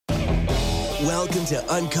Welcome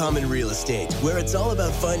to Uncommon Real Estate, where it's all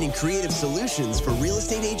about finding creative solutions for real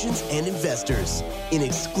estate agents and investors. In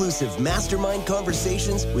exclusive mastermind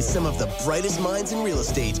conversations with some of the brightest minds in real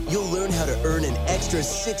estate, you'll learn how to earn an extra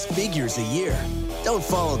 6 figures a year. Don't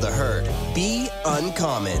follow the herd. Be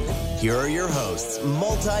uncommon. Here are your hosts,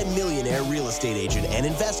 multi-millionaire real estate agent and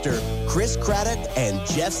investor, Chris Craddock and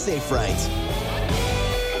Jeff Safright.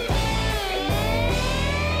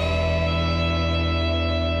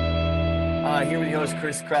 Here with the host,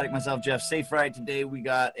 Chris Craddock, myself, Jeff Safright. Today we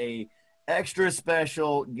got a extra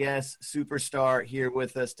special guest superstar here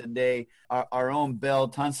with us today, our own Belle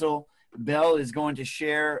Tunsil. Belle is going to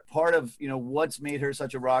share part of, what's made her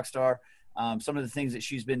such a rock star, some of the things that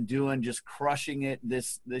she's been doing, just crushing it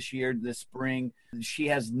this year, this spring. She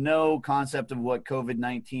has no concept of what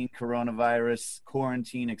COVID-19, coronavirus,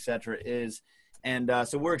 quarantine, etc. is. And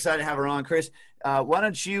so we're excited to have her on. Chris, why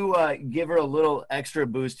don't you give her a little extra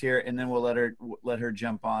boost here, and then we'll let her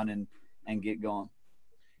jump on and get going.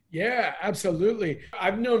 Yeah, absolutely.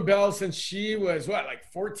 I've known Belle since she was,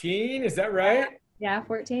 14? Is that right? Yeah,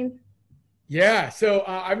 14. Yeah, so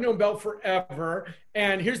I've known Belle forever.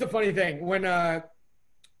 And here's the funny thing. When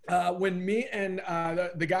me and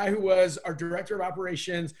the guy who was our director of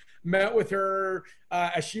operations met with her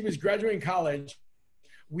as she was graduating college,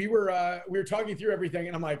 we were talking through everything,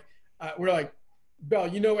 and I'm like, we're like, Belle,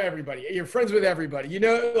 you know everybody. You're friends with everybody.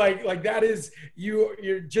 Like that is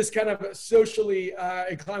you're just kind of socially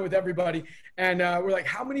inclined with everybody. And we're like,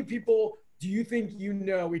 how many people do you think you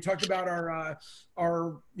know? We talked about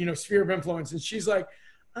our sphere of influence, and she's like,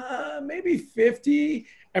 maybe 50.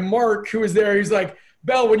 And Mark, who was there, he's like,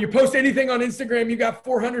 Belle, when you post anything on Instagram, you got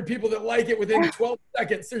 400 people that like it within 12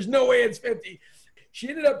 seconds. There's no way it's 50. She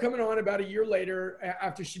ended up coming on about a year later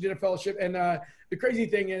after she did a fellowship. And the crazy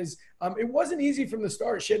thing is it wasn't easy from the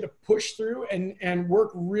start. She had to push through and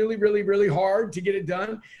work really, really, really hard to get it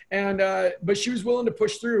done. And but she was willing to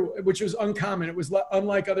push through, which was uncommon. It was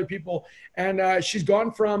unlike other people. And she's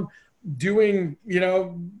gone from doing,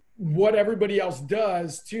 what everybody else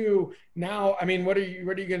does to now. I mean, what are you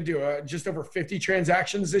going to do? Just over 50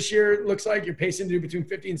 transactions this year, it looks like. You're pacing to do between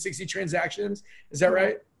 50 and 60 transactions. Is that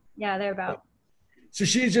right? Yeah, they're about. So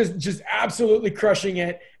she's just absolutely crushing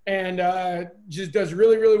it, and just does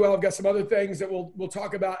really, really well. I've got some other things that we'll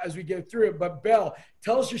talk about as we go through it. But Belle,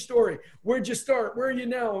 tell us your story. Where'd you start? Where are you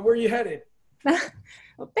now? And where are you headed?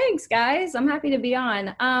 Well, thanks, guys. I'm happy to be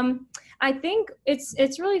on. I think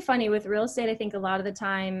it's really funny with real estate. I think a lot of the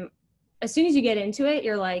time, as soon as you get into it,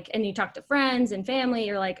 you're like, and you talk to friends and family,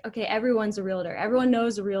 you're like, okay, everyone's a realtor. Everyone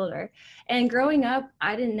knows a realtor. And growing up,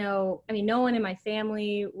 I didn't know, no one in my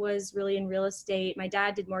family was really in real estate. My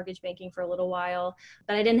dad did mortgage banking for a little while,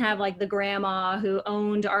 but I didn't have like the grandma who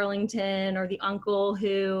owned Arlington or the uncle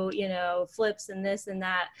who, flips and this and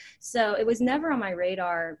that. So it was never on my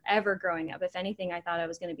radar ever growing up. If anything, I thought I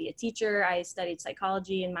was going to be a teacher. I studied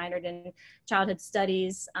psychology and minored in childhood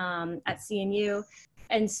studies at CNU.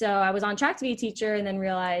 And so I was on track to be a teacher, and then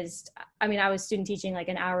realized, I was student teaching like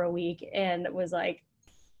an hour a week and was like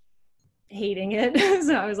hating it.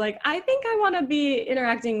 So I was like, I think I want to be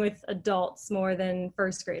interacting with adults more than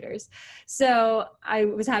first graders. So I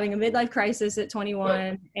was having a midlife crisis at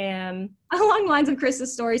 21, and along the lines of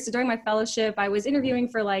Chris's story. So during my fellowship, I was interviewing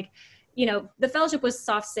for the fellowship was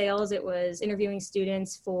soft sales. It was interviewing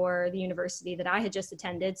students for the university that I had just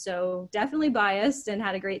attended. So definitely biased and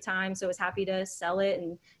had a great time. So I was happy to sell it.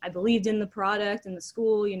 And I believed in the product and the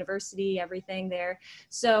school, university, everything there.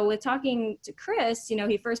 So with talking to Chris,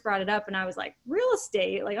 he first brought it up, and I was like, real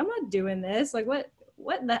estate, like, I'm not doing this. Like, what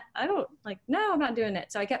no, I'm not doing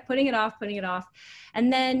it. So I kept putting it off.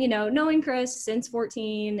 And then, knowing Chris since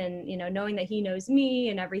 14 and, knowing that he knows me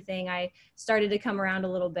and everything, I started to come around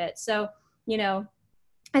a little bit. So,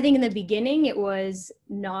 I think in the beginning it was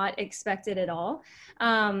not expected at all.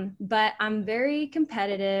 But I'm very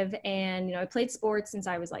competitive, and, I played sports since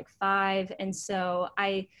I was like 5. And so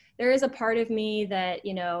there is a part of me that,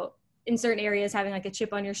 in certain areas, having like a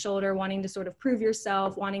chip on your shoulder, wanting to sort of prove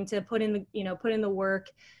yourself, wanting to put in the work,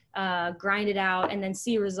 grind it out, and then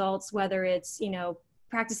see results, whether it's,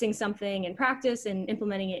 practicing something in practice and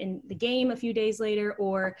implementing it in the game a few days later,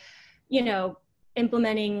 or,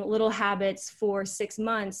 implementing little habits for 6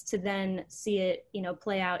 months to then see it,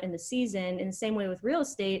 play out in the season. In the same way with real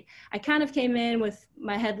estate, I kind of came in with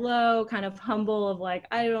my head low, kind of humble of like,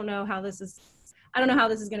 I don't know how this is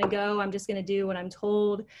going to go. I'm just going to do what I'm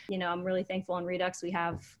told. I'm really thankful in Redux. We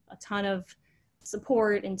have a ton of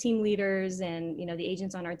support and team leaders and, the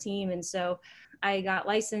agents on our team. And so I got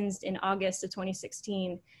licensed in August of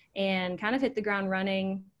 2016 and kind of hit the ground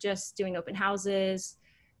running, just doing open houses,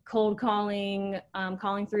 cold calling,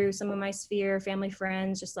 calling through some of my sphere, family,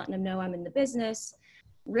 friends, just letting them know I'm in the business.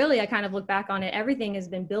 Really, I kind of look back on it, everything has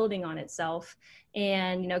been building on itself.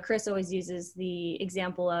 And, you know, Chris always uses the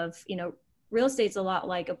example of, you know, real estate's a lot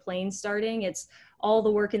like a plane starting. It's all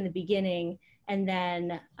the work in the beginning. And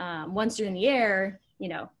then once you're in the air, you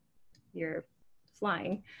know, you're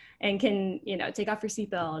flying and can, you know, take off your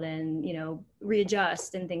seatbelt and, you know,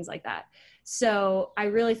 readjust and things like that. So I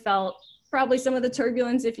really felt probably some of the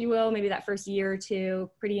turbulence, if you will, maybe that first year or two,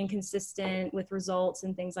 pretty inconsistent with results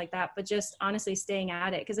and things like that, but just honestly staying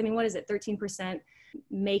at it. Cause I mean, what is it? 13%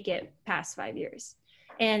 make it past 5 years.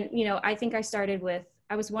 And, you know, I think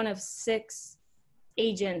I was one of 6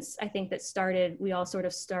 agents, I think, that started, we all sort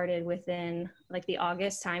of started within like the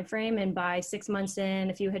August timeframe. And by 6 months in,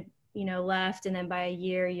 a few had, you know, left. And then by a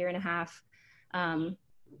year and a half,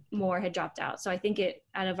 more had dropped out. So I think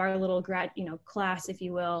out of our little class, if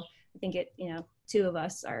you will, I think 2 of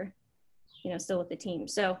us are, you know, still with the team.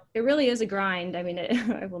 So it really is a grind. I mean,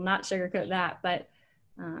 I will not sugarcoat that, but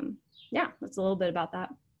yeah, that's a little bit about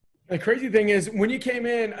that. The crazy thing is when you came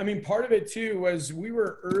in, I mean, part of it too was we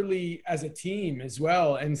were early as a team as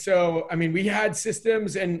well. And so, I mean, we had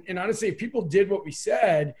systems and honestly, if people did what we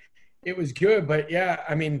said, it was good. But yeah,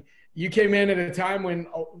 I mean, you came in at a time when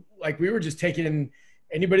like we were just taking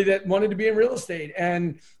anybody that wanted to be in real estate.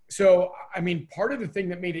 And so, I mean, part of the thing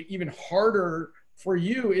that made it even harder for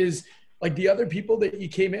you is like the other people that you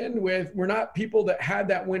came in with were not people that had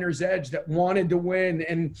that winner's edge, that wanted to win.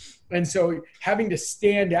 And so having to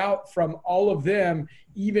stand out from all of them,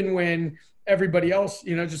 even when everybody else,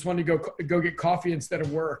 you know, just wanted to go get coffee instead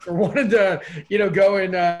of work or wanted to, you know, go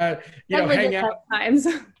and, you know, hang out. Times,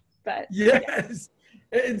 but yes.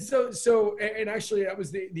 And so actually that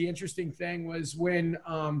was the interesting thing was when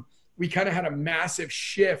we kind of had a massive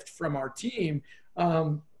shift from our team.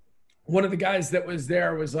 One of the guys that was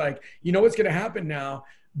there was like, you know what's going to happen now?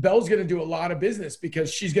 Belle's going to do a lot of business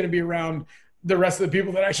because she's going to be around the rest of the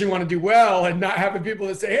people that actually want to do well and not having people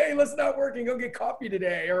that say, hey, let's not work and go get coffee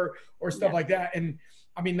today or stuff like that. And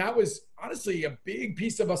I mean, that was honestly a big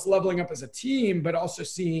piece of us leveling up as a team, but also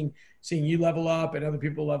seeing you level up and other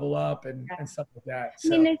people level up and stuff like that.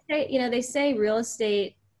 So. I mean, they say real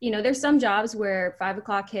estate, you know, there's some jobs where 5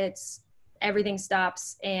 o'clock hits, everything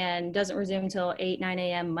stops and doesn't resume until 9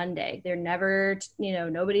 a.m. Monday. They're never, you know,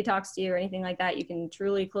 nobody talks to you or anything like that. You can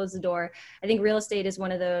truly close the door. I think real estate is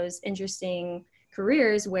one of those interesting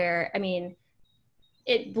careers where, I mean,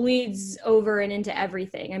 it bleeds over and into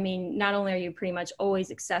everything. I mean, not only are you pretty much always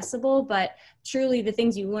accessible, but truly the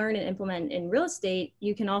things you learn and implement in real estate,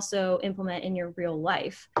 you can also implement in your real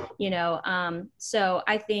life, you know? So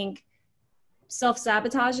I think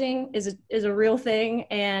self-sabotaging is a real thing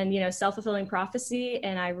and, you know, self-fulfilling prophecy.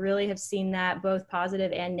 And I really have seen that both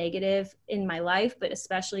positive and negative in my life, but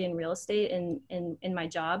especially in real estate and in my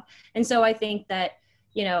job. And so I think that,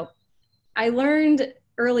 you know, I learned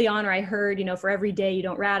early on, or I heard, you know, for every day you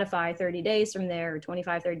don't ratify 30 days from there or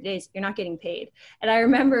 25, 30 days, you're not getting paid. And I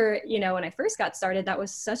remember, you know, when I first got started, that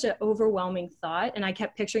was such an overwhelming thought. And I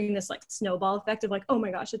kept picturing this like snowball effect of like, oh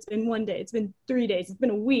my gosh, it's been 1 day, it's been 3 days, it's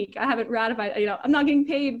been a week. I haven't ratified, you know, I'm not getting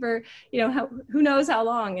paid for, you know, who knows how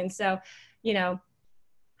long. And so, you know,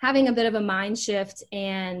 having a bit of a mind shift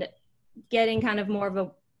and getting kind of more of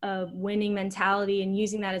a winning mentality and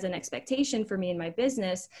using that as an expectation for me in my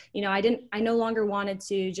business, you know, I no longer wanted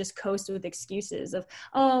to just coast with excuses of,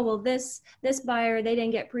 oh, well, this buyer, they didn't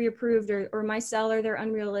get pre-approved or my seller, they're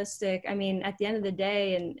unrealistic. I mean, at the end of the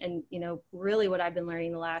day, and, you know, really what I've been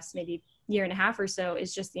learning the last maybe year and a half or so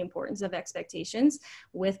is just the importance of expectations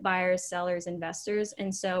with buyers, sellers, investors.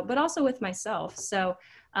 And so, but also with myself. So,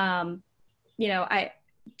 you know,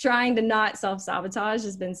 trying to not self-sabotage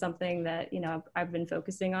has been something that, you know, I've been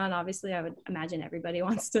focusing on. Obviously, I would imagine everybody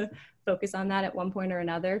wants to focus on that at one point or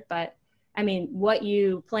another. But I mean, what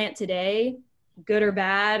you plant today, good or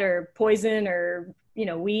bad or poison or, you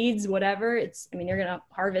know, weeds, whatever, I mean, you're going to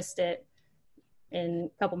harvest it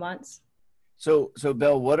in a couple months. So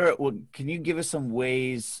Belle, can you give us some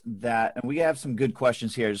ways that, and we have some good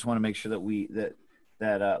questions here. I just want to make sure that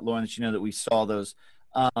Lauren, that you know that we saw those.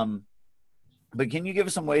 But can you give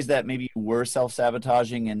us some ways that maybe you were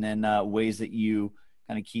self-sabotaging and then ways that you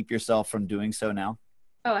kind of keep yourself from doing so now?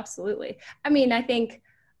 Oh, absolutely. I mean, I think,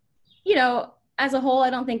 you know, as a whole, I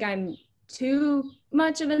don't think I'm too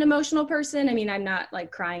much of an emotional person. I mean, I'm not like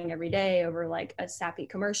crying every day over like a sappy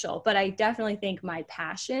commercial, but I definitely think my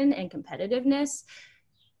passion and competitiveness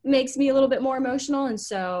makes me a little bit more emotional. And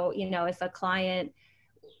so, you know, if a client,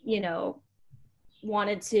 you know,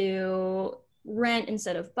 wanted to rent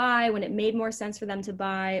instead of buy when it made more sense for them to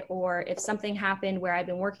buy, or if something happened where I've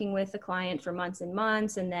been working with the client for months and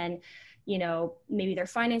months, and then, you know, maybe their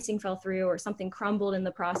financing fell through or something crumbled in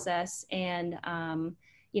the process, and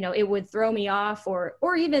you know, it would throw me off,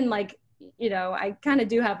 or even like, you know, I kind of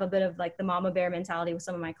do have a bit of like the mama bear mentality with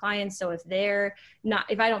some of my clients. So if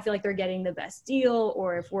I don't feel like they're getting the best deal,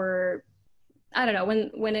 or if I don't know,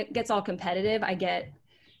 when it gets all competitive, I get,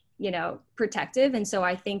 you know, protective. And so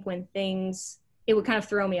I think when it would kind of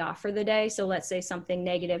throw me off for the day. So let's say something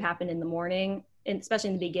negative happened in the morning, and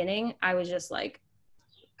especially in the beginning, I was just like,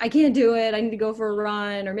 I can't do it. I need to go for a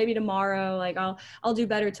run, or maybe tomorrow, like I'll do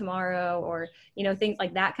better tomorrow, or, you know, things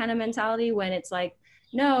like that kind of mentality, when it's like,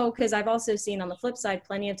 no, because I've also seen on the flip side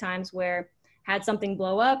plenty of times where had something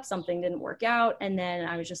blow up, something didn't work out, and then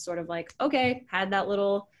I was just sort of like, okay, had that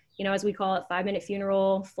little, you know, as we call it, 5-minute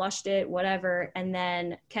funeral, flushed it, whatever, and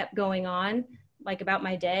then kept going on like about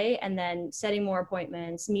my day, and then setting more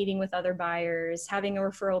appointments, meeting with other buyers, having a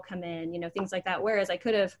referral come in, you know, things like that. Whereas I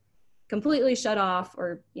could have completely shut off,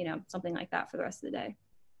 or, you know, something like that for the rest of the day.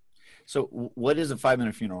 So what is a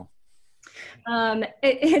 5-minute funeral?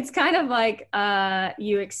 It's kind of like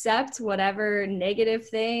you accept whatever negative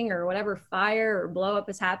thing or whatever fire or blow up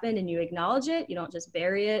has happened, and you acknowledge it. You don't just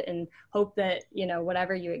bury it and hope that, you know,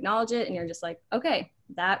 whatever, you acknowledge it, and you're just like, okay,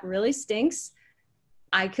 that really stinks.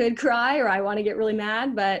 I could cry, or I want to get really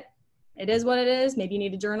mad, but it is what it is. Maybe you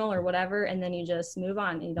need a journal or whatever, and then you just move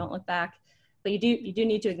on and you don't look back. But you do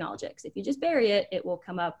need to acknowledge it, because if you just bury it, it will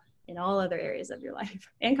come up in all other areas of your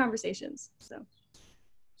life and conversations.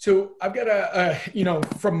 So I've got you know,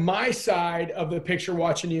 from my side of the picture,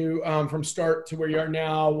 watching you from start to where you are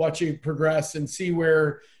now, watching you progress and see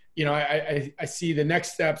where, you know, I see the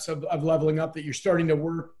next steps of leveling up that you're starting to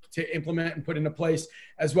work to implement and put into place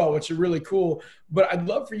as well, which are really cool. But I'd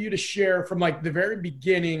love for you to share from like the very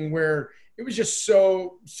beginning, where it was just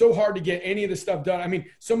so hard to get any of this stuff done. I mean,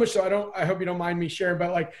 so much so I hope you don't mind me sharing,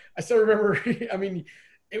 but like I still remember, I mean,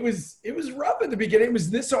 it was rough at the beginning. It was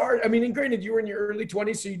this hard. I mean, and granted, you were in your early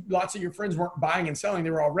 20s, so lots of your friends weren't buying and selling. They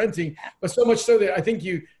were all renting. But so much so that I think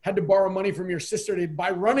you had to borrow money from your sister to buy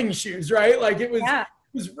running shoes, right? Like it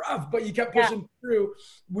was rough, but you kept pushing through.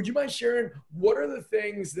 Would you mind sharing what are the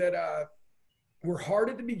things that were hard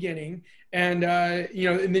at the beginning, and you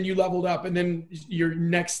know, and then you leveled up, and then your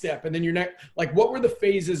next step, and then your next, like what were the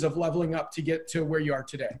phases of leveling up to get to where you are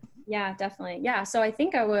today? Yeah, definitely. Yeah. So I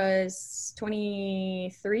think I was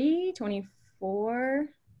 23 or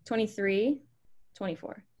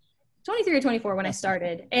 24 when I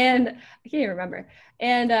started, and I can't even remember.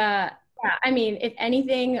 And yeah, I mean, if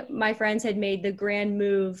anything, my friends had made the grand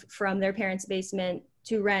move from their parents' basement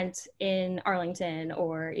to rent in Arlington,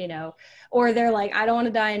 or, you know, or they're like, I don't want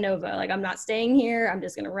to die in Nova. Like, I'm not staying here. I'm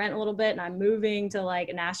just going to rent a little bit, and I'm moving to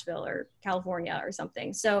like Nashville or California or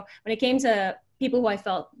something. So when it came to people who I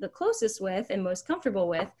felt the closest with and most comfortable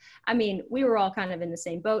with, I mean, we were all kind of in the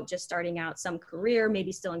same boat, just starting out some career,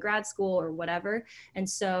 maybe still in grad school or whatever. And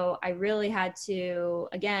so I really had to,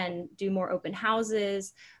 again, do more open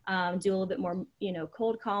houses, do a little bit more, you know,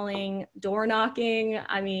 cold calling, door knocking.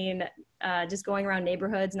 I mean, just going around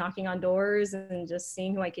neighborhoods, knocking on doors, and just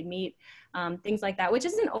seeing who I could meet, things like that, which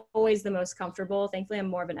isn't always the most comfortable. Thankfully, I'm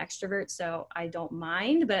more of an extrovert, so I don't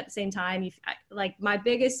mind. But at the same time, like my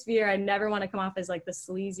biggest fear, I never want to come off as like the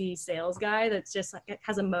sleazy sales guy that's just like,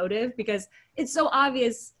 has a motive, because it's so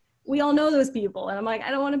obvious. We all know those people. And I'm like,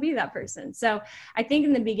 I don't want to be that person. So I think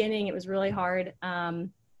in the beginning, it was really hard.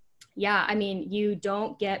 Yeah, I mean, you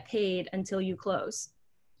don't get paid until you close.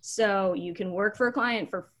 So you can work for a client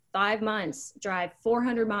for 5 months, drive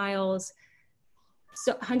 400 miles,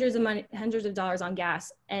 so hundreds of dollars on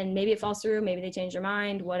gas, and maybe it falls through, maybe they change their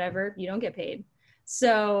mind, whatever, you don't get paid.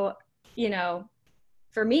 So, you know,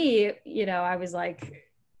 for me, you know, I was like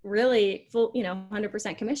really full, you know,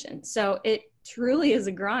 100% commission. So it truly is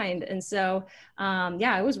a grind. And so,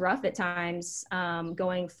 yeah, it was rough at times,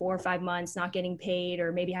 going 4 or 5 months, not getting paid,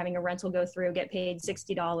 or maybe having a rental go through, get paid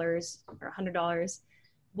 $60 or $100.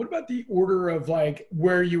 What about the order of like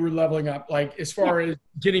where you were leveling up, like as far as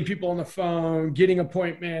getting people on the phone, getting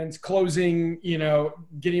appointments, closing, you know,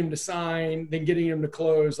 getting them to sign, then getting them to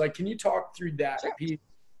close? Like, can you talk through that piece?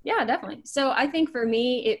 Yeah, definitely. So I think for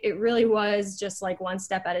me, it really was just like one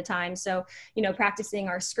step at a time. So, you know, practicing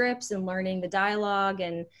our scripts and learning the dialogue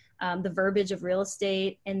and the verbiage of real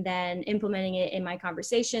estate, and then implementing it in my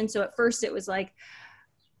conversation. So at first it was like,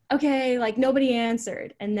 okay, like nobody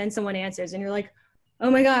answered. And then someone answers and you're like, oh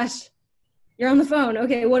my gosh, you're on the phone.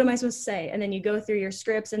 Okay, what am I supposed to say? And then you go through your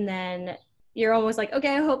scripts, and then you're almost like,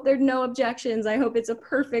 okay, I hope there's no objections. I hope it's a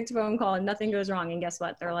perfect phone call and nothing goes wrong. And guess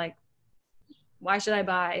what? They're like, why should I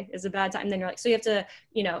buy? Is a bad time. And then you're like, so you have to,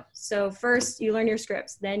 so first you learn your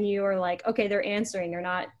scripts, then you're like, okay, they're answering, they're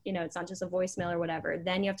not, it's not just a voicemail or whatever.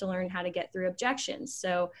 Then you have to learn how to get through objections.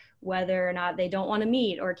 So whether or not they don't want to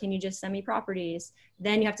meet, or can you just send me properties?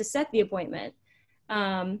 Then you have to set the appointment.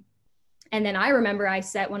 And then I remember I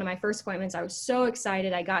set one of my first appointments. I was so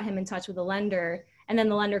excited. I got him in touch with a lender, and then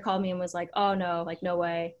the lender called me and was like, oh no, like no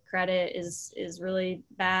way, credit is really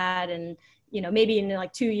bad. And maybe in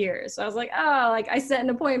like 2 years. So I was like, oh, like I set an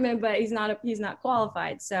appointment, but he's not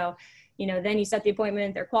qualified. So, then you set the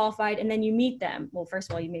appointment, they're qualified, and then you meet them. Well, first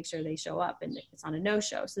of all, you make sure they show up and it's not a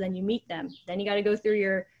no-show. So then you meet them. Then you got to go through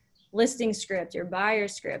your listing script, your buyer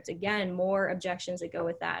script. Again, more objections that go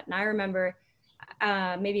with that. And I remember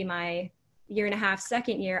maybe my year and a half,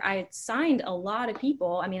 second year, I had signed a lot of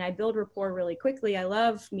people. I mean, I build rapport really quickly. I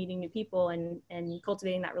love meeting new people and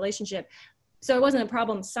cultivating that relationship. So it wasn't a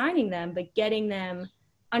problem signing them, but getting them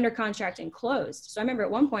under contract and closed. So I remember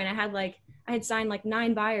at one point I had signed like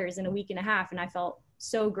 9 buyers in a week and a half, and I felt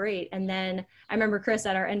so great. And then I remember Chris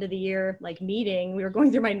at our end of the year, like meeting, we were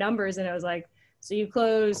going through my numbers, and it was like, so you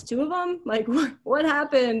closed 2 of them? Like what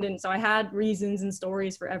happened? And so I had reasons and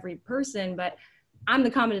stories for every person, but I'm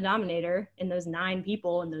the common denominator in those 9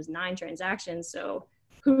 people and those 9 transactions. So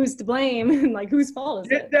who's to blame? Like, whose fault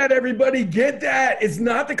is it? Get that, everybody. Get that. It's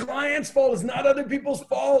not the client's fault. It's not other people's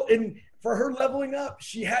fault. And for her leveling up,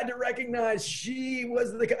 she had to recognize she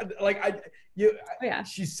was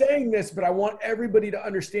she's saying this, but I want everybody to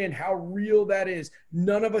understand how real that is.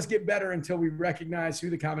 None of us get better until we recognize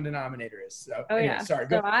who the common denominator is. So, sorry.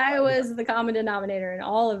 So I was the common denominator in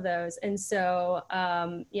all of those. And so,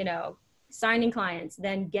 signing clients,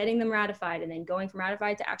 then getting them ratified, and then going from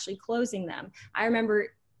ratified to actually closing them. I remember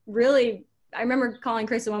calling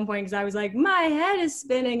Chris at one point because I was like, my head is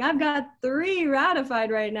spinning. I've got 3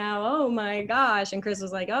 ratified right now. Oh my gosh. And Chris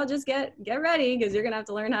was like, oh, just get ready because you're going to have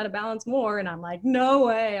to learn how to balance more. And I'm like, no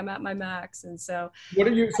way, I'm at my max. And so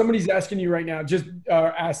somebody's asking you right now, just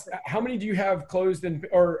ask, how many do you have closed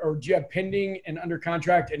or do you have pending and under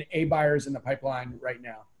contract and A buyers in the pipeline right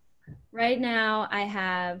now? Right now I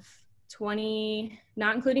have 20,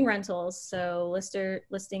 not including rentals, so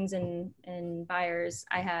listings and buyers.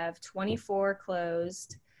 I have 24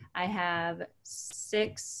 closed. I have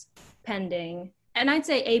 6 pending. And I'd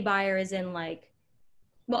say A buyer is in like,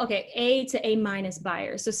 well, okay, A to A minus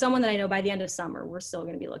buyers. So someone that I know by the end of summer, we're still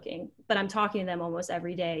going to be looking, but I'm talking to them almost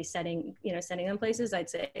every day, sending them places. I'd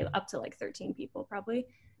say up to like 13 people probably.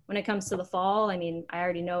 When it comes to the fall, I mean, I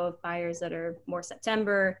already know of buyers that are more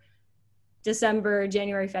September, December,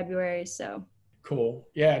 January, February. So cool.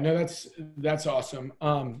 Yeah, no, that's awesome.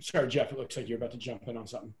 Sorry, Jeff, it looks like you're about to jump in on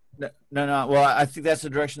something. No. Well, I think that's the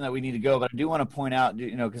direction that we need to go, but I do want to point out,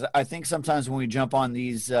 because I think sometimes when we jump on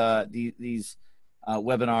these webinars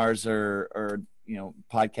or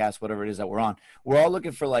podcasts, whatever it is that we're on, we're all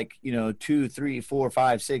looking for 2, 3, 4,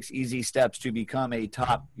 5, 6 easy steps to become a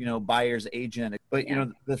top, buyer's agent. But,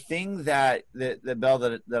 the thing that Belle,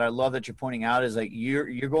 that I love that you're pointing out is like,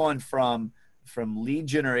 you're going from lead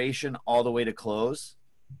generation all the way to close.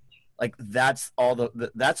 Like that's all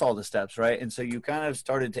the steps, right? And so you kind of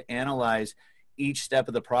started to analyze each step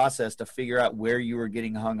of the process to figure out where you were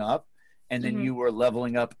getting hung up. And then you were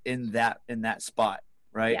leveling up in that spot,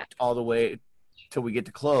 right? Yeah. All the way till we get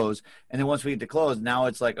to close. And then once we get to close, now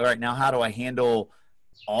it's like, all right, now how do I handle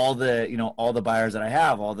all the buyers that I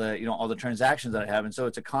have, all the transactions that I have? And so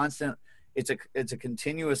it's a constant, it's a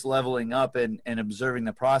continuous leveling up and observing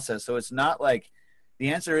the process. So it's not like the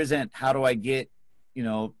answer isn't how do I get,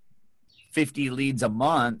 50 leads a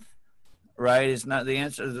month, right? It's not the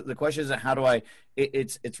answer. The question isn't how do I,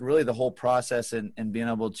 it's really the whole process and being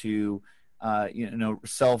able to,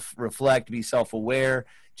 self-reflect, be self-aware,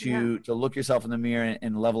 to look yourself in the mirror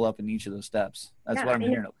and level up in each of those steps. That's what I'm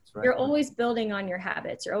hearing. Right? You're always building on your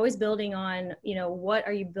habits. You're always building on, what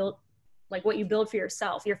are you built, like what you build for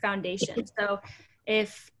yourself, your foundation. So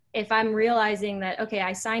if I'm realizing that, okay,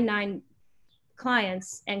 I signed 9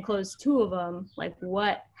 clients and closed 2 of them, like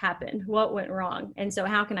what happened? What went wrong? And so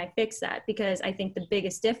how can I fix that? Because I think the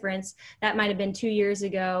biggest difference that might've been 2 years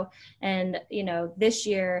ago. And, this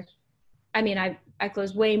year, I mean, I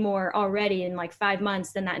closed way more already in like 5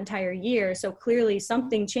 months than that entire year. So clearly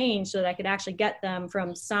something changed so that I could actually get them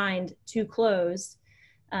from signed to closed.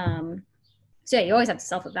 So yeah, you always have to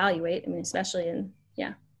self-evaluate. I mean, especially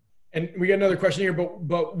And we got another question here,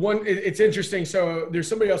 but one, it's interesting. So there's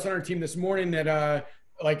somebody else on our team this morning that,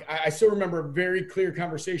 I still remember a very clear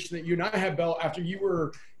conversation that you and I had, Belle, after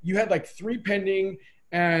you had like 3 pending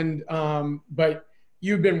and, but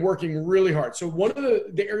you've been working really hard. So one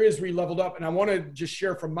of the areas we leveled up, and I want to just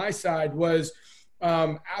share from my side was,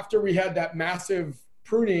 after we had that massive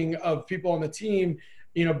pruning of people on the team,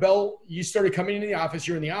 you know, Belle, you started coming into the office.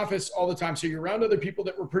 You're in the office all the time, so you're around other people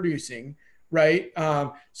that were producing, right?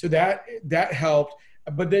 So that helped.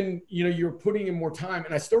 But then, you know, you were putting in more time.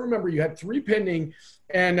 And I still remember you had 3 pending,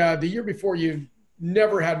 and the year before you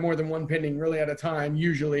never had more than 1 pending really at a time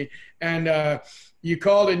usually. And you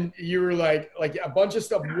called and you were like a bunch of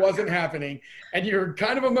stuff wasn't happening, and you're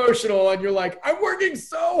kind of emotional, and you're like, I'm working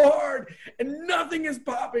so hard and nothing is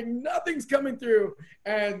popping, nothing's coming through.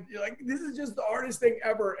 And you're like, this is just the hardest thing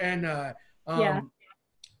ever. And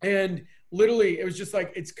and literally it was just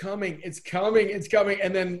like, it's coming.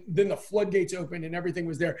 And then the floodgates opened and everything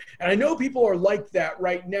was there. And I know people are like that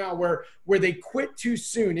right now where they quit too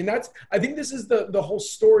soon. And I think this is the whole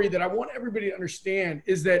story that I want everybody to understand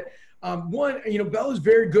is that one, you know, Belle is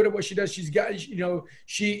very good at what she does. She's got, you know,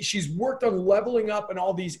 she's worked on leveling up in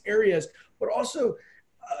all these areas, but also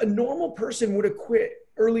a normal person would have quit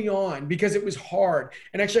early on because it was hard.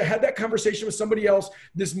 And actually I had that conversation with somebody else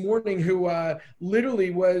this morning who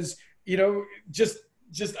literally was, you know, just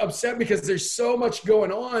upset because there's so much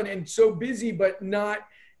going on and so busy, but not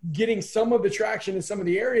getting some of the traction in some of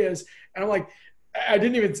the areas. And I'm like,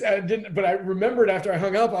 but I remembered after I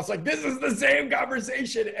hung up, I was like, this is the same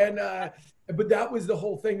conversation. And, but that was the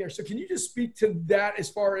whole thing there. So can you just speak to that as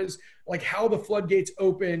far as like how the floodgates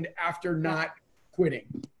opened after not quitting?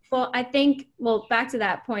 Well, I think, back to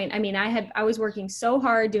that point, I mean, I was working so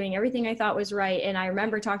hard doing everything I thought was right. And I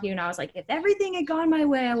remember talking to you and I was like, if everything had gone my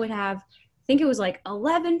way, I would have, I think it was like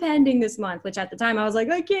 11 pending this month, which at the time I was like,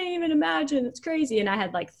 I can't even imagine, it's crazy. And I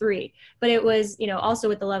had like 3, but it was, you know, also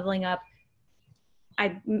with the leveling up,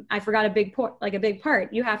 I forgot a big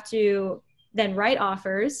part. You have to then write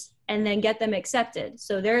offers and then get them accepted.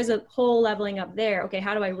 So there's a whole leveling up there. Okay,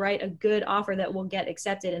 how do I write a good offer that will get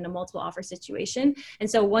accepted in a multiple offer situation? And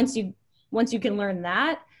so once you can learn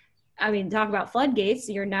that, I mean, talk about floodgates,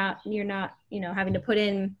 you're not, you know, having to put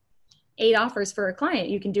in 8 offers for a client.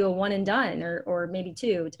 You can do a 1 and done or maybe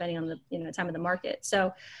 2, depending on the, you know, time of the market.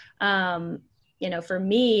 So, you know, for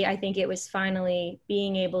me, I think it was finally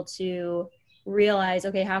being able to realize,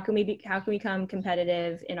 okay, how can we become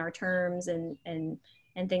competitive in our terms and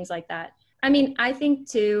things like that. I mean, I think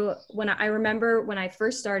too, I remember when I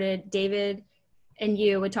first started, David and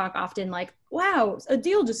you would talk often like, wow, a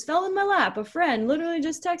deal just fell in my lap. A friend literally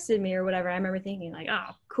just texted me or whatever. I remember thinking like,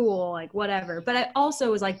 oh, cool, like whatever. But I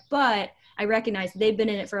also was like, but I recognize they've been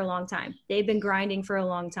in it for a long time. They've been grinding for a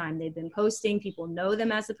long time. They've been posting. People know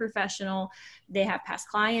them as a professional. They have past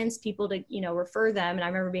clients, people to, you know, refer them. And I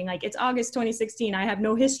remember being like, it's August 2016. I have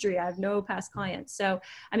no history. I have no past clients. So,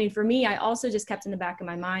 I mean, for me, I also just kept in the back of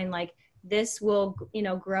my mind, like, this will, you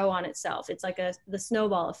know, grow on itself. It's like the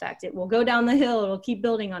snowball effect. It will go down the hill. It'll keep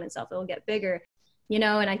building on itself. It'll get bigger, you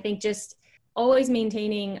know? And I think just always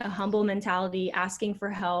maintaining a humble mentality, asking for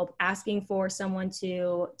help, asking for someone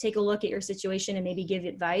to take a look at your situation and maybe give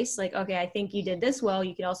advice. Like, okay, I think you did this well.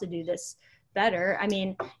 You could also do this better. I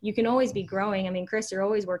mean, you can always be growing. I mean, Chris, you're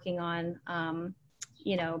always working on,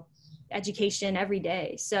 you know, education every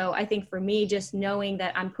day. So I think for me, just knowing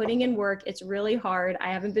that I'm putting in work, it's really hard.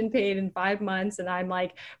 I haven't been paid in 5 months and I'm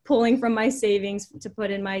like pulling from my savings to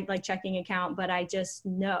put in my like checking account. But I just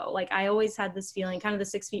know, like, I always had this feeling, kind of the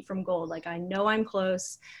 6 feet from gold. Like, I know I'm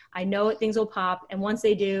close. I know things will pop. And once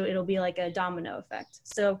they do, it'll be like a domino effect.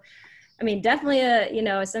 So, I mean, definitely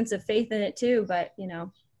a sense of faith in it too, but, you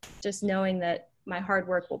know, just knowing that my hard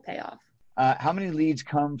work will pay off. How many leads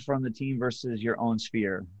come from the team versus your own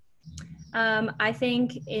sphere? I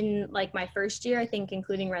think in like my first year, I think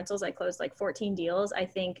including rentals, I closed like 14 deals. I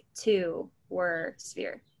think 2 were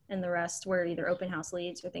sphere and the rest were either open house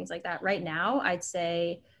leads or things like that. Right now, I'd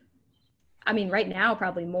say, I mean, right now,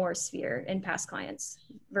 probably more sphere and past clients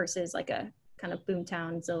versus like a kind of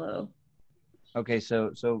Boomtown Zillow. Okay.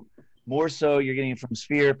 So more so you're getting from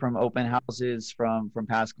sphere, from open houses, from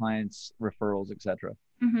past clients, referrals, et cetera.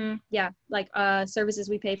 Mm-hmm. Yeah. Like, services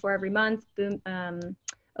we pay for every month,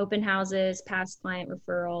 open houses, past client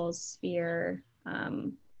referrals, sphere,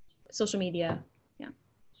 social media. Yeah.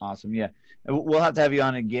 Awesome. Yeah. We'll have to have you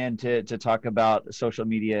on again to talk about social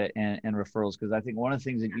media and referrals, because I think one of the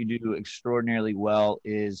things that you do extraordinarily well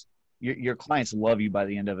is your clients love you by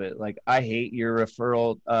the end of it. Like, I hate your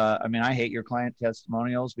referral. I hate your client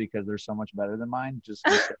testimonials because they're so much better than mine. Just,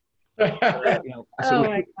 you know, so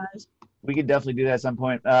my gosh. We could definitely do that at some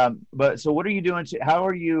point. But so what are you doing? How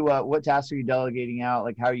are you, what tasks are you delegating out?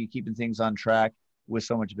 Like, how are you keeping things on track with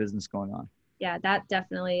so much business going on? Yeah, that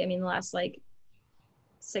definitely, I mean, the last like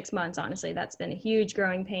 6 months, honestly, that's been a huge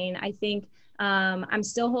growing pain. I think I'm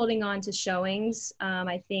still holding on to showings.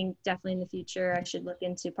 I think definitely in the future, I should look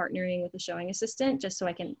into partnering with a showing assistant just so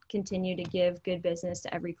I can continue to give good business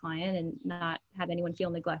to every client and not have anyone feel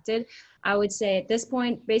neglected. I would say at this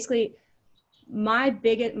point, basically my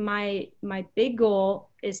big goal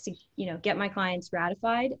is to, get my clients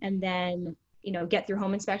ratified and then, get through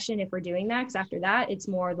home inspection if we're doing that. Because after that, it's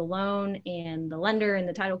more the loan and the lender and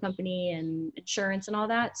the title company and insurance and all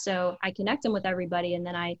that. So I connect them with everybody. And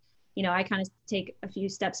then I kind of take a few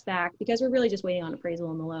steps back because we're really just waiting on appraisal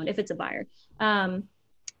on the loan if it's a buyer.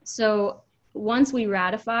 So once we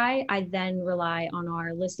ratify, I then rely on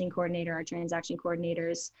our listing coordinator, our transaction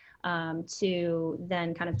coordinators, to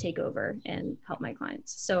then kind of take over and help my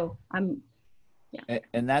clients. So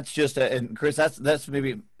And that's just and Chris, that's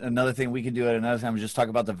maybe another thing we could do at another time, is just talk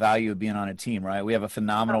about the value of being on a team, right? We have a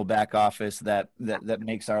phenomenal back office that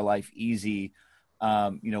makes our life easy.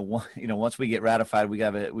 Once we get ratified, we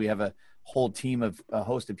have a whole team of a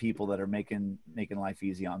host of people that are making life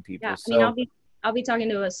easy on people. Yeah, So, I'll be talking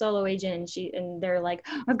to a solo agent and they're like,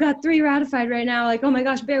 I've got 3 ratified right now. Like, oh my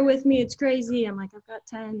gosh, bear with me. It's crazy. I'm like, I've got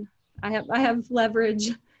 10. I have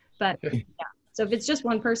leverage, but yeah. So if it's just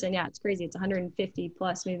one person, yeah, it's crazy. It's 150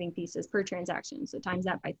 plus moving pieces per transaction. So times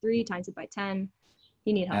that by 3, times it by 10.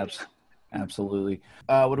 You need help. Absolutely.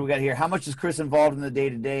 What do we got here? How much is Chris involved in the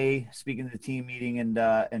day-to-day, speaking of the team meeting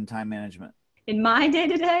and time management? In my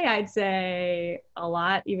day-to-day, I'd say a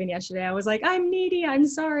lot. Even yesterday, I was like, I'm needy. I'm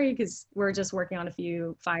sorry, because we're just working on a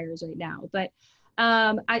few fires right now. But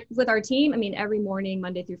with our team, every morning,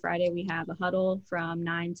 Monday through Friday, we have a huddle from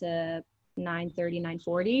 9 to 9:30,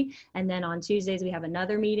 9:40. And then on Tuesdays, we have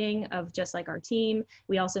another meeting of just like our team.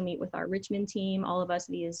 We also meet with our Richmond team, all of us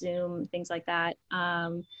via Zoom, things like that.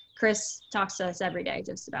 Chris talks to us every day,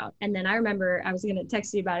 just about. And then I remember I was going to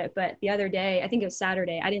text you about it, but the other day, I think it was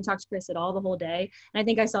Saturday, I didn't talk to Chris at all the whole day. And I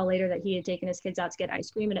think I saw later that he had taken his kids out to get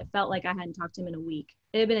ice cream, and it felt like I hadn't talked to him in a week.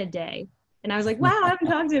 It had been a day. And I was like, wow, I haven't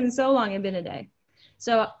talked to him in so long. It had been a day.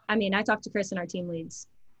 So, I talk to Chris and our team leads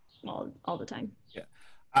all the time. Yeah.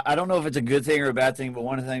 I don't know if it's a good thing or a bad thing, but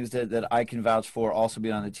one of the things that I can vouch for also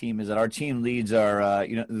being on the team is that our team leads are,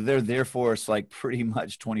 they're there for us like pretty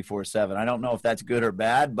much 24/7. I don't know if that's good or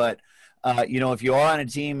bad, but, if you are on a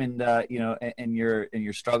team and, and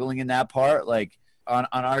you're struggling in that part, like on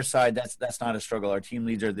our side, that's not a struggle. Our team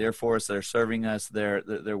leads are there for us. They're serving us. They're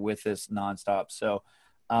with us nonstop. So,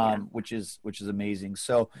 which is amazing.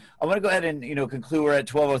 So I want to go ahead and, conclude. We're at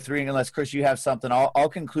 12:03, unless Chris, you have something. I'll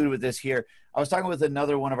conclude with this here. I was talking with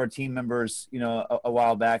another one of our team members, a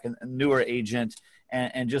while back, a newer agent,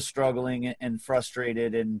 and just struggling and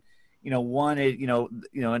frustrated. And, in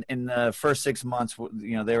the first 6 months,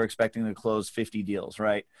 they were expecting to close 50 deals.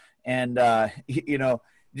 Right. And,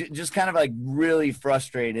 just kind of like really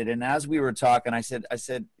frustrated. And as we were talking, I said,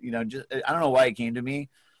 just, I don't know why it came to me,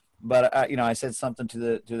 but I said something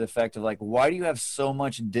to the effect of like, why do you have so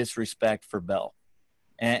much disrespect for Bell?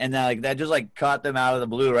 And that just like caught them out of the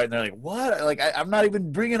blue, right? And they're like, what? Like, I'm not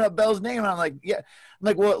even bringing up Bell's name. And I'm like, yeah. I'm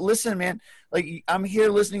like, well, listen, man, like I'm here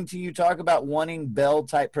listening to you talk about wanting Bell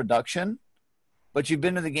type production, but you've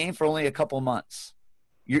been to the game for only a couple months.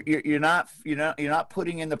 You're not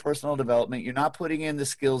putting in the personal development. You're not putting in the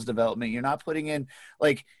skills development. You're not putting in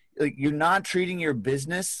like you're not treating your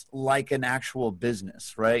business like an actual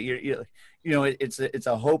business, right? It's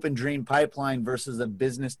a hope and dream pipeline versus a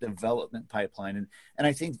business development pipeline. And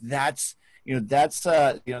I think that's one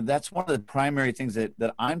of the primary things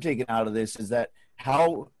that I'm taking out of this is that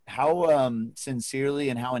how sincerely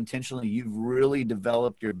and how intentionally you've really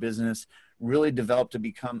developed your business, really developed to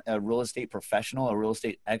become a real estate professional, a real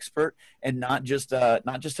estate expert, and not just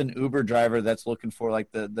an Uber driver that's looking for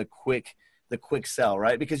like the quick sell,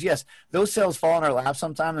 right? Because yes, those sales fall in our lap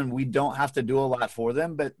sometime and we don't have to do a lot for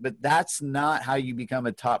them, but that's not how you become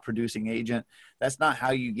a top producing agent. That's not how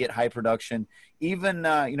you get high production. Even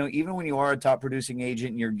when you are a top producing agent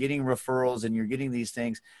and you're getting referrals and you're getting these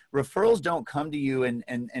things, referrals don't come to you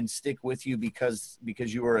and stick with you because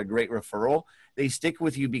you are a great referral. They stick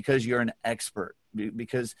with you because you're an expert,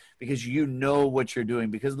 because you know what you're doing,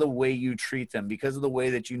 because of the way you treat them, because of the way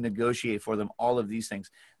that you negotiate for them, all of these things.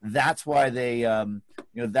 That's why they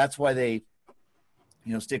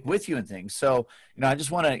stick with you and things. So, I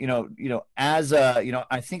just want to,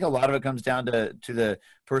 I think a lot of it comes down to the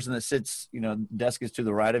person that sits, desk is to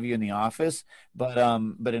the right of you in the office. But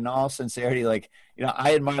in all sincerity, like,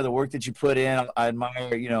 I admire the work that you put in. I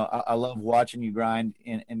admire, I love watching you grind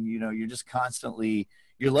and you're just constantly,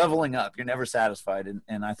 you're leveling up. You're never satisfied.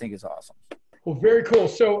 And I think it's awesome. Well, very cool.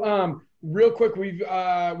 So, real quick, we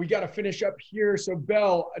got to finish up here. So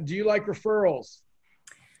Bell, do you like referrals?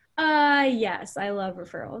 Yes, I love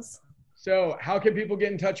referrals. So how can people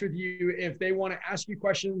get in touch with you if they want to ask you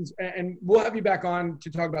questions? And we'll have you back on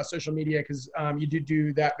to talk about social media because you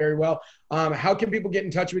do that very well. How can people get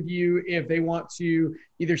in touch with you if they want to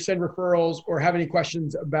either send referrals or have any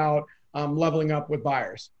questions about leveling up with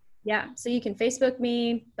buyers? Yeah, so you can Facebook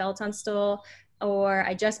me, Belle Tunstall, or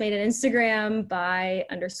I just made an Instagram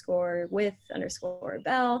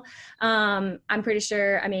by_with_Belle. I'm pretty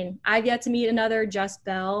sure, I mean, I've yet to meet another just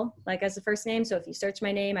Belle, like as the first name. So if you search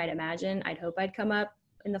my name, I'd hope I'd come up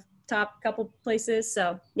in the top couple places.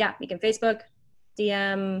 So yeah, you can Facebook,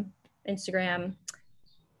 DM, Instagram,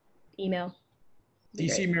 email.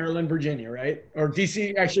 DC, Maryland, Virginia, right? Or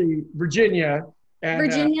DC, actually Virginia. And,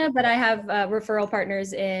 Virginia, but I have referral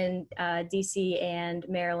partners in DC and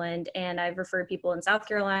Maryland, and I've referred people in South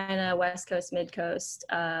Carolina, West Coast, Mid Coast,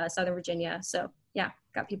 Southern Virginia. So yeah,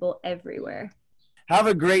 got people everywhere. Have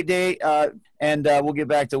a great day, and we'll get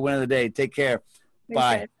back to win of the day. Take care. Thanks,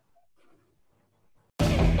 Bye. guys.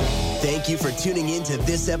 Thank you for tuning in to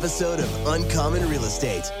this episode of Uncommon Real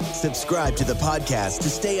Estate. Subscribe to the podcast to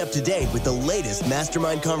stay up to date with the latest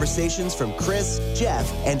mastermind conversations from Chris,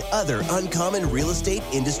 Jeff, and other uncommon real estate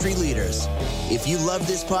industry leaders. If you love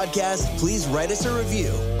this podcast, please write us a review.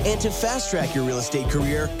 And to fast track your real estate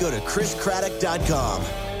career, go to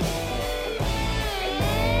chriscraddock.com.